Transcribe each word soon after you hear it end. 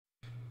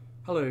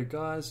Hello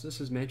guys, this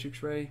is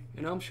Matrix Ray,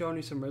 and I'm showing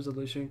you some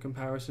resolution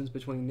comparisons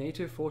between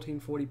native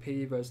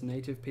 1440p versus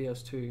native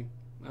PS2.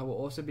 I will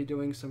also be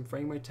doing some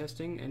frame rate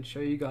testing and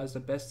show you guys the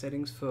best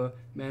settings for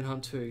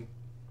Manhunt 2.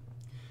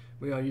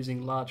 We are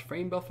using large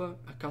frame buffer,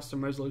 a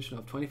custom resolution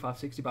of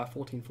 2560 by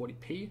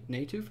 1440p,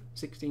 native,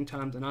 16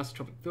 times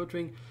anisotropic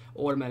filtering,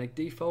 automatic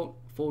default,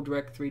 full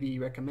direct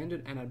 3D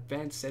recommended, and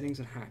advanced settings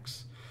and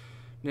hacks.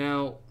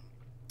 Now,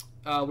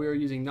 we are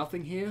using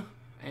nothing here.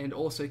 And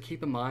also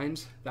keep in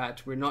mind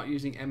that we're not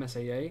using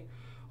MSAA.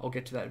 I'll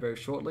get to that very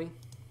shortly.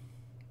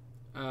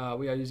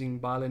 We are using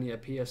bilinear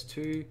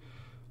PS2,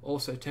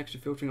 also texture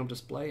filtering of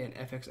display and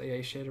FXAA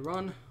shader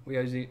run. We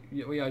are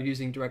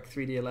using Direct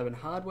 3D11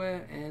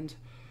 hardware, and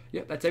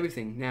yep, that's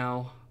everything.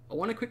 Now, I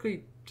want to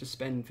quickly just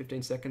spend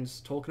 15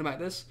 seconds talking about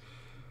this.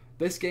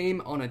 This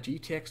game on a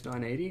GTX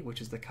 980,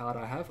 which is the card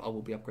I have, I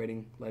will be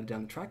upgrading later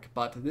down the track,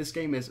 but this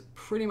game is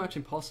pretty much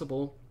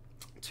impossible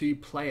to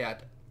play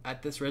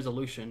at this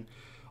resolution.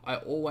 I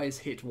always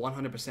hit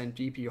 100%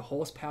 GPU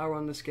horsepower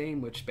on this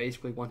game, which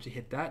basically once you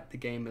hit that, the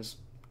game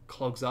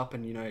clogs up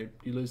and you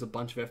lose a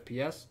bunch of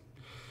FPS.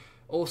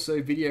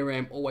 Also, video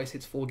RAM always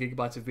hits 4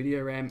 GB of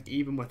video RAM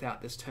even without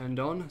this turned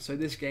on. So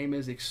this game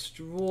is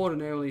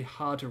extraordinarily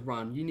hard to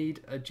run. You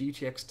need a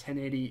GTX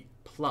 1080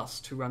 Plus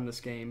to run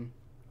this game,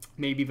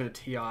 maybe even a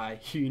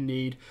TI. You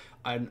need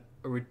a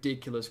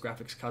ridiculous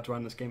graphics card to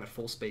run this game at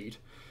full speed.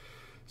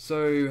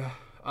 So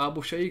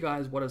we'll show you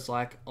guys what it's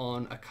like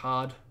on a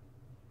card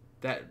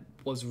that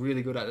was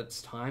really good at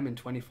its time in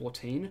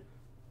 2014,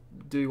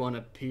 do on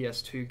a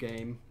PS2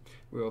 game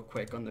real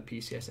quick on the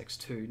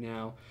PCSX2.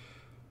 Now,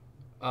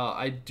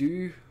 I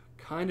do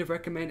kind of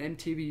recommend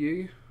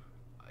NTVU.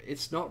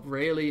 It's not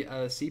really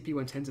a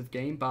CPU intensive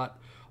game, but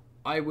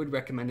I would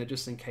recommend it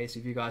just in case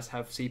if you guys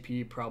have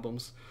CPU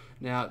problems.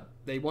 Now,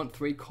 they want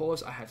 3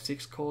 cores, I have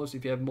 6 cores.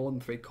 If you have more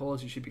than 3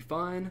 cores, you should be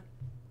fine.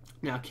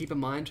 Now, keep in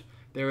mind,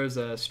 there is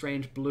a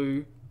strange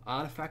blue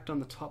artifact on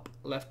the top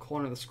left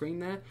corner of the screen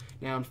there.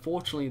 Now,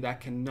 unfortunately, that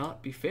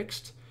cannot be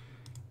fixed.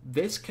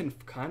 This can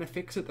kind of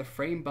fix it, the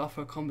frame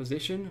buffer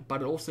composition,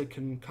 but it also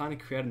can kind of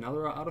create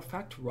another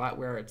artifact right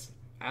where it's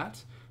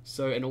at.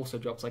 So, and also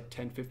drops like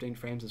 10-15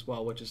 frames as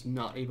well, which is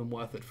not even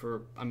worth it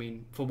for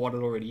what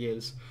it already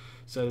is.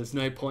 So there's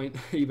no point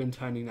even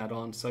turning that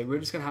on. So we're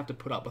just gonna have to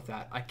put up with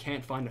that. I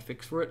can't find a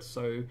fix for it,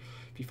 so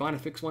if you find a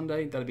fix one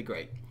day, that'd be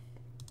great.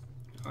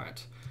 All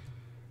right.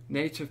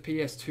 Native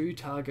PS2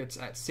 targets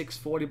at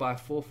 640 by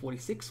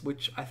 446,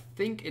 which I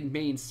think it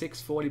means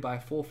 640 by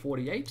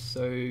 448.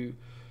 So,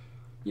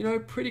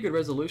 pretty good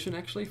resolution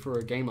actually for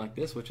a game like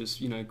this, which is,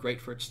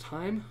 great for its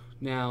time.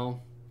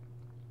 Now,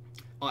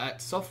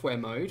 at software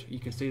mode, you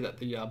can see that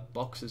the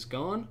box is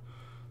gone,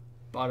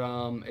 but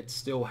it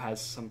still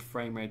has some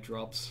frame rate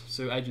drops.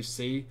 So as you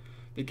see,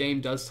 the game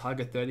does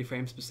target 30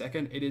 frames per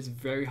second. It is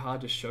very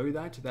hard to show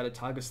that it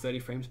targets 30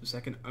 frames per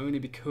second only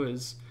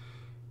because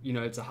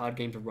it's a hard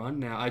game to run.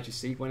 Now, as you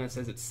see, when it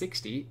says it's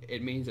 60,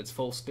 it means it's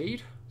full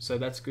speed. So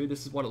that's good.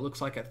 This is what it looks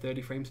like at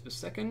 30 frames per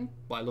second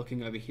by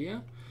looking over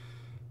here.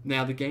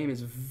 Now, the game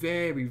is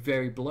very,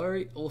 very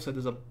blurry. Also,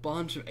 there's a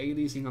bunch of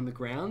aliasing on the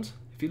ground.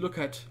 If you look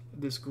at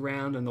this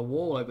ground and the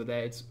wall over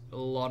there, it's a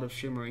lot of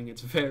shimmering.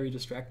 It's very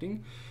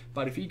distracting.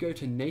 But if you go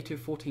to native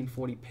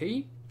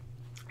 1440p,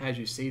 as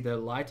you see, the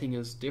lighting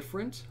is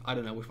different. I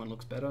don't know which one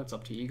looks better. It's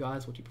up to you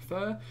guys, what you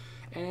prefer.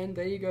 And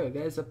there you go.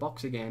 There's a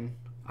box again.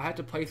 I had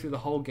to play through the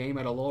whole game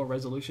at a lower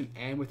resolution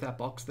and with that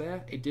box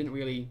there. It didn't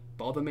really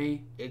bother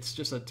me. It's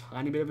just a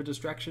tiny bit of a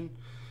distraction.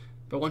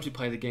 But once you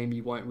play the game,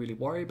 you won't really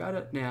worry about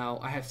it. Now,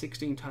 I have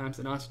 16 times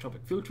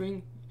anisotropic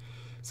filtering.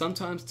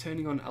 Sometimes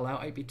turning on allow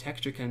AP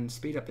texture can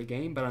speed up the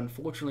game, but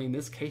unfortunately in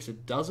this case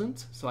it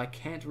doesn't. So I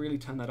can't really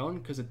turn that on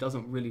because it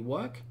doesn't really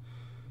work.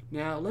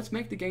 Now, let's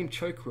make the game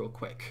choke real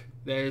quick.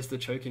 There's the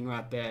choking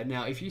right there.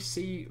 Now, if you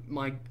see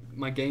my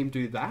game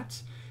do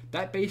that,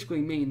 that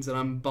basically means that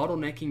I'm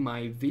bottlenecking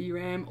my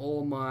VRAM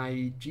or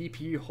my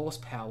GPU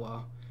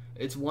horsepower.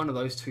 It's one of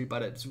those two,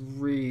 but it's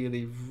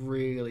really,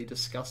 really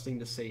disgusting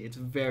to see. It's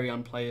very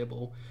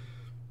unplayable.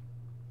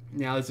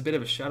 Now, there's a bit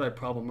of a shadow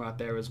problem right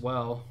there as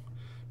well.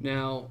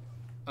 Now,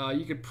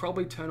 you could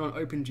probably turn on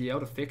OpenGL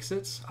to fix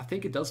it. I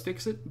think it does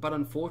fix it, but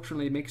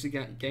unfortunately it makes the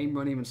game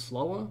run even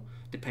slower,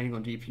 depending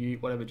on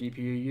GPU, whatever GPU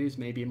you use.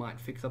 Maybe it might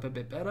fix up a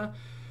bit better.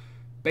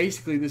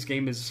 Basically, this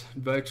game is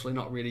virtually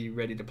not really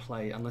ready to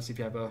play unless if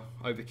you have a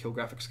overkill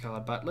graphics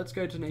card. But let's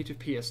go to native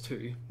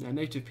PS2. Now,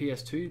 native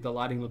PS2, the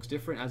lighting looks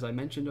different, as I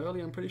mentioned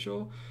earlier, I'm pretty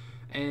sure.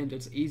 And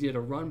it's easier to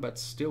run, but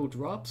still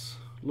drops.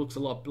 Looks a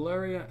lot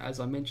blurrier,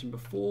 as I mentioned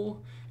before.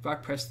 If I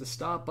press the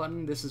start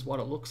button, this is what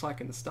it looks like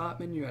in the start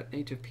menu at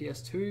native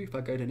PS2. If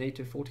I go to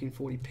native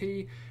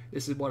 1440p,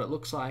 this is what it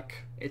looks like.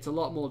 It's a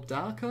lot more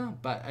darker,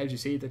 but as you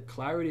see, the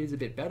clarity is a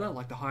bit better.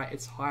 Like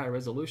it's higher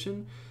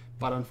resolution.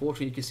 But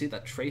unfortunately, you can see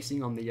that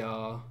tracing on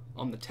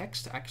the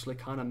text actually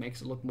kind of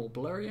makes it look more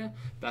blurrier.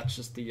 That's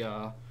just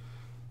the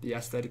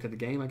aesthetic of the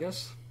game, I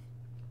guess.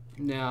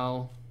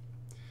 Now,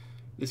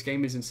 this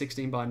game is in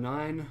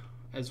 16:9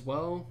 as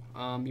well.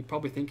 You're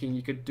probably thinking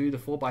you could do the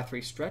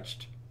 4:3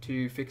 stretched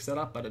to fix that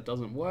up, but it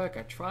doesn't work.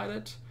 I tried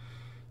it.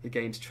 The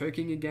game's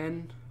choking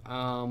again.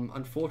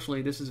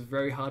 Unfortunately, this is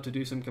very hard to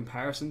do some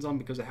comparisons on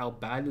because of how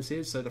bad this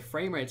is. So the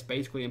frame rate's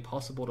basically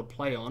impossible to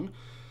play on,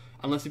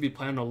 unless if you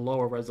play on a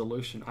lower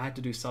resolution. I had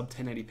to do sub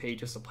 1080p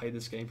just to play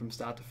this game from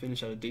start to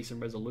finish at a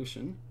decent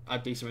resolution,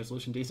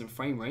 decent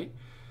frame rate.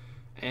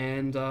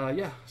 And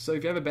yeah, so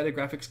if you have a better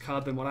graphics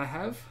card than what I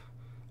have,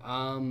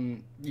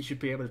 you should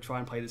be able to try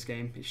and play this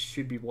game. It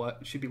should be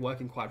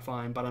working quite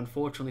fine, but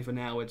unfortunately for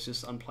now, it's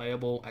just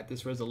unplayable at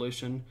this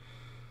resolution.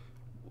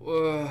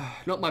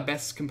 Not my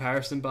best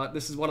comparison, but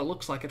this is what it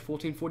looks like at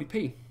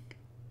 1440p.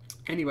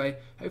 Anyway,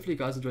 hopefully you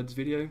guys enjoyed this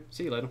video.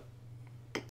 See you later.